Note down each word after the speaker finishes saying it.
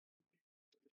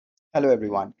Hello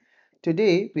everyone.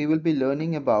 Today we will be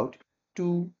learning about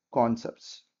two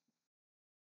concepts.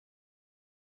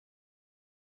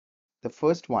 The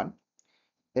first one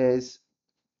is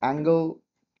angle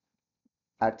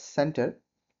at center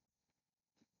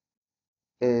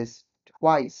is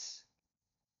twice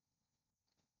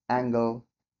angle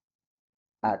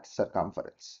at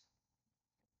circumference.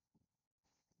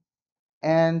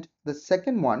 And the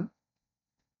second one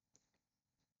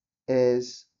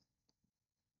is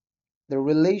the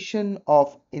relation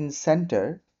of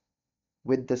incenter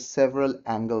with the several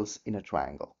angles in a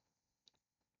triangle.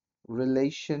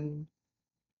 Relation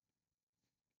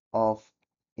of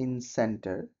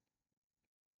incenter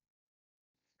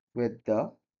with the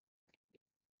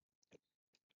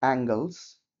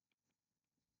angles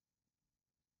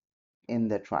in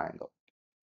the triangle.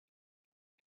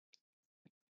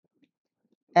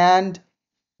 And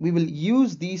we will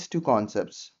use these two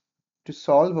concepts to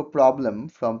solve a problem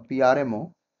from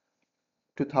PRMO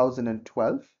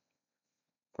 2012,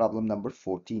 problem number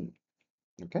 14.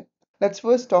 Okay, let's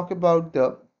first talk about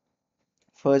the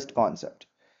first concept.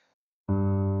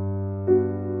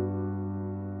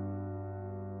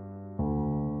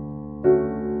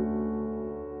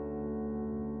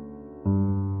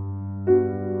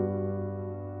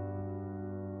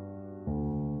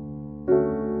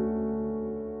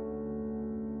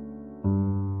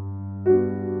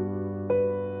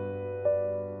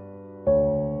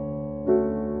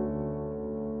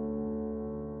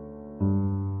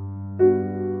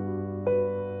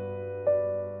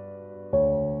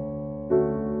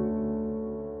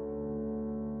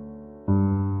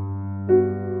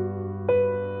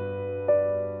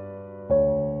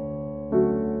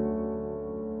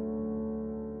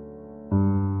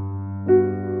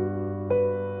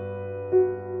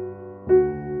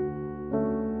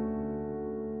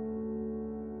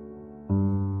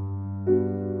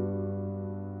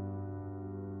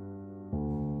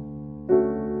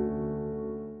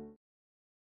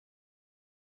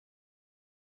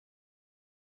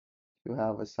 You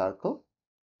have a circle,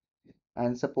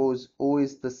 and suppose O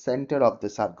is the center of the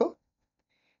circle,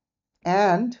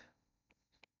 and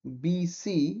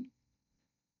BC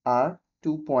are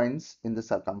 2 points in the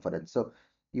circumference. So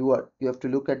you have to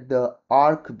look at the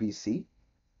arc BC,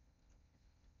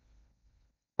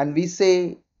 and we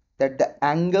say that the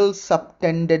angle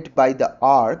subtended by the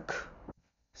arc,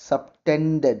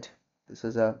 subtended, this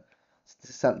is a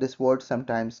this word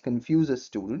sometimes confuses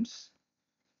students.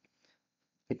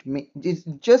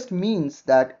 It just means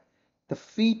that the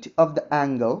feet of the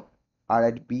angle are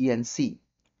at B and C.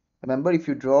 Remember, if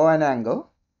you draw an angle,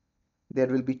 there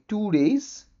will be two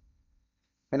rays.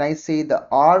 When I say the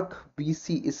arc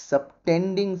BC is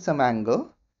subtending some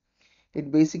angle,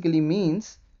 it basically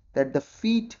means that the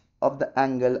feet of the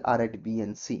angle are at B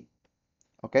and C.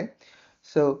 Okay,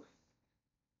 so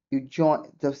you join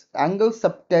the angle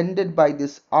subtended by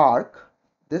this arc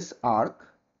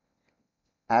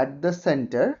at the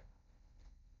center.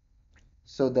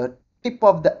 So the tip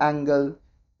of the angle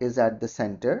is at the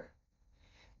center,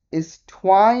 is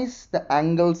twice the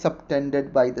angle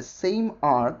subtended by the same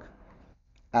arc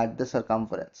at the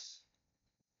circumference.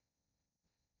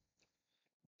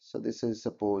 So this is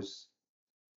suppose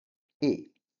A.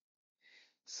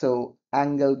 So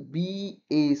angle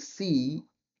BAC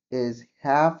is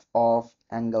half of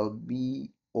angle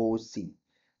BOC.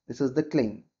 This is the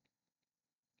claim.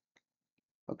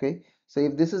 Okay, so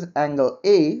if this is angle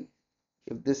A,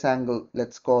 if this angle,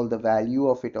 let's call the value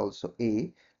of it also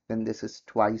A, then this is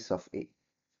twice of A.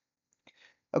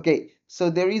 Okay, so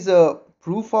there is a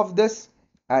proof of this,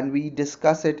 and we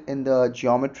discuss it in the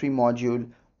geometry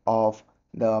module of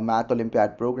the Math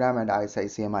Olympiad program and I.S.I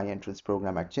CMI entrance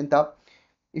program at Chinta.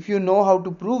 If you know how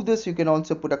to prove this, you can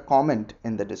also put a comment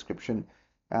in the description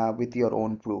with your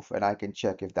own proof, and I can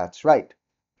check if that's right.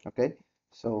 Okay,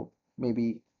 so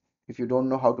maybe if you don't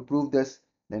know how to prove this,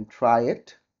 then try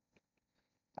it.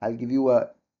 I'll give you a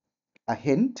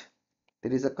hint.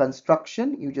 There is a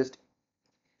construction. You just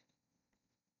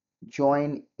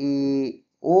join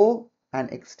AO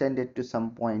and extend it to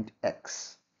some point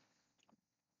X.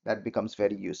 That becomes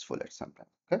very useful at some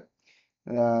time.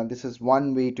 Okay, this is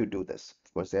one way to do this.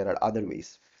 Of course, there are other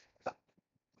ways.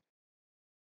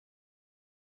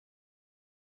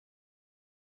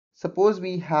 Suppose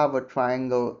we have a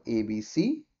triangle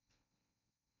ABC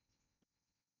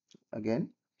again,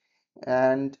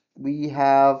 and we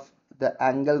have the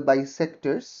angle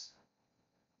bisectors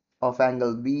of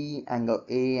angle B, angle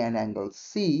A, and angle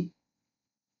C,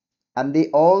 and they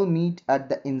all meet at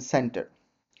the incenter.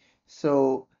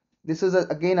 So this is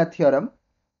again a theorem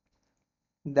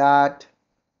that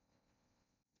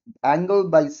angle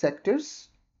bisectors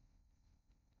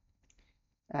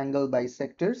angle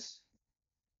bisectors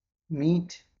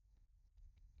meet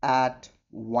at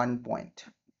one point,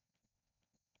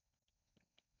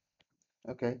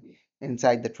 okay,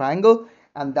 inside the triangle,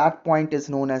 and that point is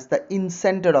known as the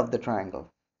incenter of the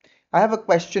triangle. I have a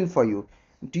question for you.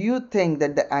 Do you think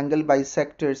that the angle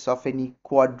bisectors of any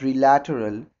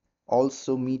quadrilateral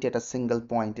also meet at a single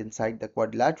point inside the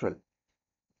quadrilateral?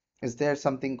 Is there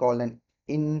something called an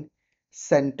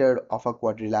incenter of a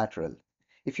quadrilateral?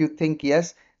 If you think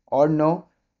yes or no,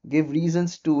 give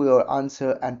reasons to your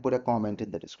answer and put a comment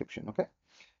in the description, okay?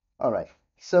 All right.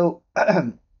 So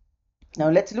now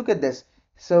let's look at this.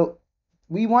 So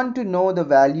we want to know the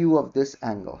value of this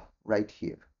angle right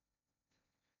here.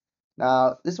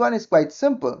 Now this one is quite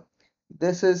simple.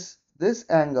 This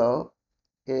angle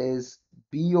is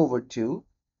b over 2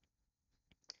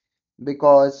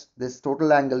 because this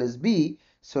total angle is b,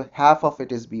 so half of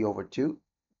it is b over 2.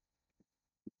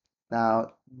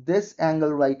 Now this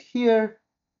angle right here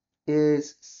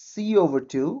is c over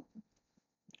 2.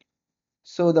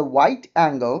 So the white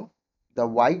angle, the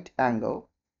white angle,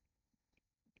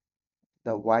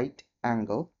 the white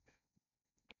angle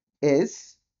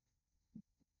is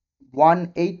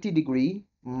 180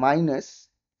 minus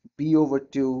b over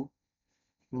 2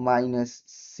 minus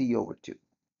c over 2.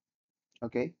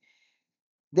 Okay.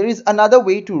 There is another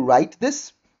way to write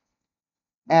this,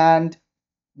 and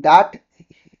that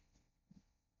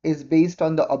is based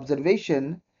on the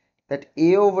observation that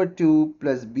a over 2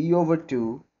 plus b over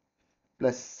 2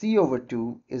 plus c over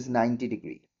 2 is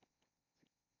 90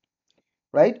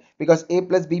 right? Because a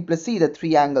plus b plus c, the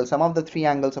three angles, sum of the three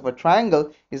angles of a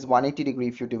triangle is 180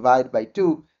 if you divide by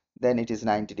 2, then it is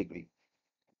 90.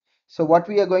 So what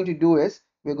we are going to do is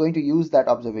we're going to use that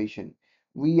observation.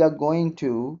 We are going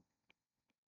to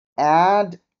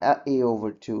add a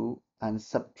over 2 and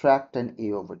subtract an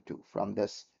a over 2 from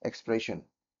this expression.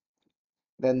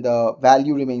 Then the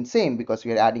value remains same because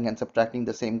we are adding and subtracting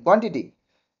the same quantity.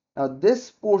 Now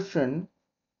this portion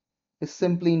is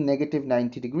simply negative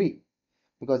 90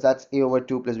 because that's a over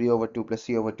 2 plus b over 2 plus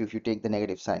c over 2 if you take the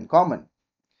negative sign common.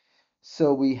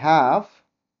 So we have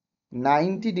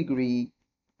 90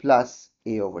 plus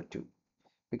a over 2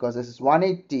 because this is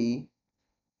 180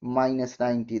 minus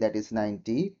 90, that is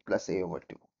 90 plus a over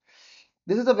 2.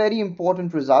 This is a very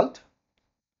important result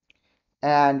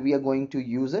and we are going to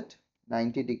use it,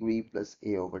 90 plus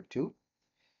a over 2.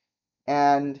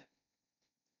 And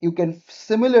you can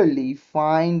similarly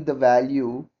find the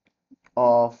value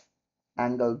of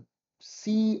angle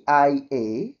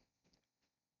CIA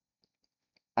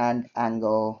and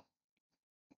angle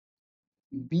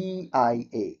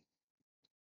BIA.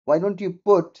 Why don't you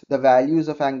put the values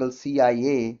of angle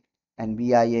CIA and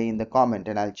BIA in the comment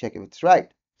and I'll check if it's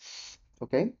right.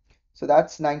 Okay, so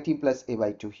that's 90 plus a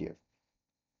by 2 here.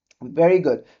 Very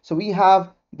good. So we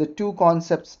have the two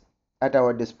concepts at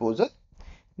our disposal.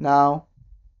 Now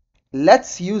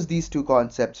let's use these two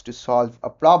concepts to solve a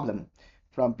problem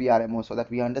from PRMO so that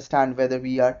we understand whether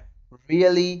we are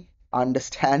really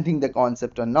understanding the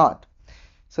concept or not.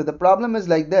 So the problem is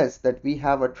like this, that we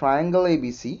have a triangle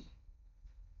ABC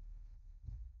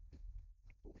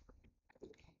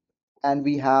and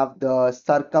we have the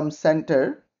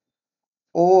circumcenter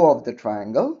O of the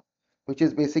triangle, which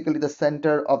is basically the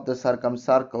center of the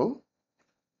circumcircle,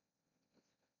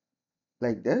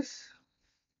 like this,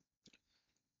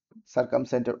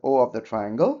 circumcenter O of the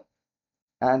triangle,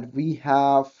 and we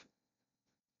have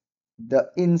the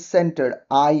incenter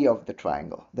I of the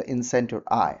triangle, the incenter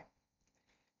I.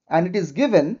 And it is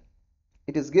given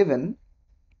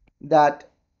that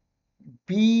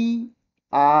BIOC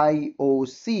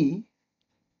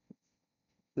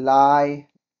lie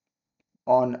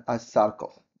on a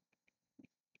circle.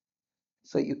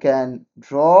 So you can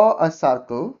draw a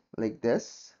circle like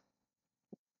this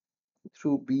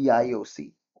through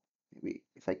BIOC. Maybe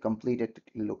if I complete it, it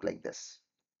will look like this.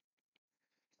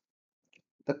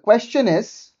 The question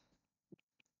is,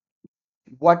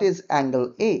 what is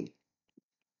angle A?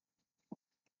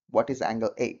 What is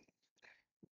angle A?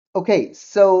 Okay,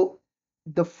 so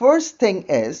the first thing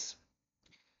is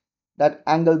that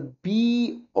angle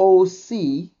BOC,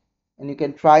 and you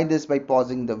can try this by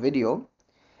pausing the video,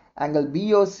 angle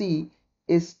BOC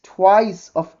is twice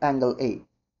of angle A,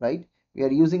 right? We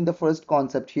are using the first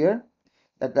concept here,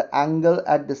 that the angle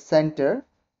at the center,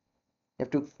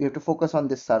 you have to focus on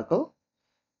this circle.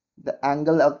 The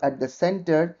angle at the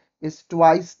center is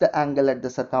twice the angle at the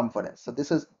circumference. So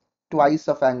this is twice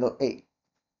of angle A.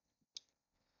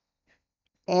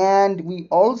 And we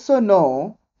also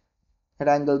know that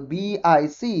angle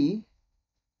BIC,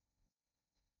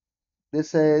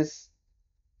 this is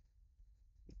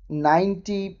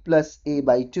 90 plus a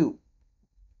by 2.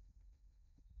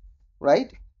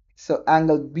 right? So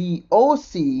angle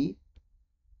BOC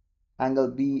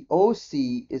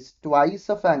is twice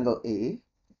of angle A,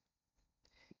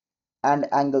 and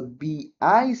angle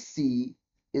BIC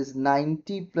is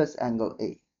 90 plus angle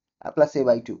A, plus A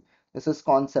by 2. This is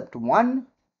concept 1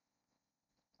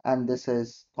 and this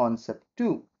is concept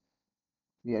 2.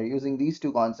 We are using these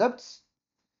two concepts.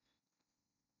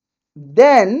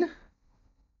 Then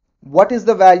what is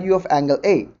the value of angle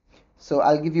A? So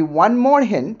I'll give you one more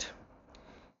hint.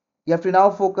 You have to now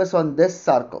focus on this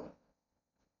circle.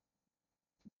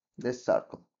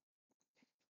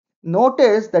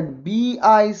 Notice that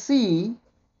BIC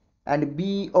and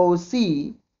BOC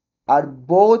are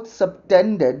both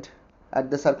subtended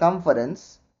at the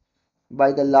circumference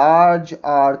by the large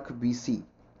arc BC,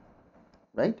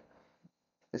 right?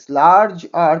 This large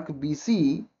arc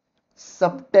BC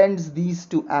subtends these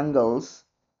two angles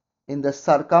in the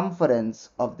circumference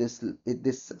of this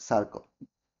circle.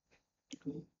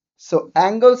 So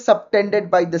angles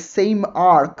subtended by the same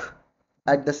arc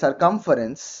at the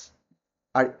circumference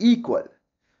are equal.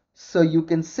 So you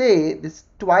can say this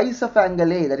twice of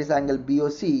angle A, that is angle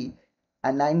BOC,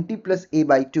 and 90 plus A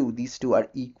by 2, these two are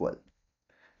equal.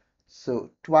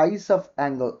 So twice of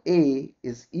angle A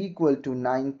is equal to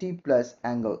 90 plus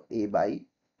angle A by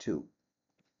 2.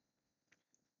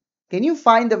 Can you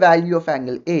find the value of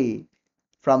angle A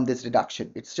from this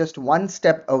reduction? It's just one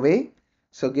step away.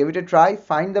 So give it a try.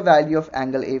 Find the value of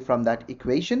angle A from that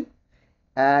equation.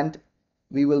 And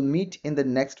we will meet in the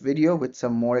next video with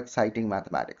some more exciting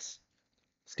mathematics.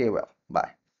 Stay well.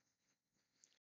 Bye.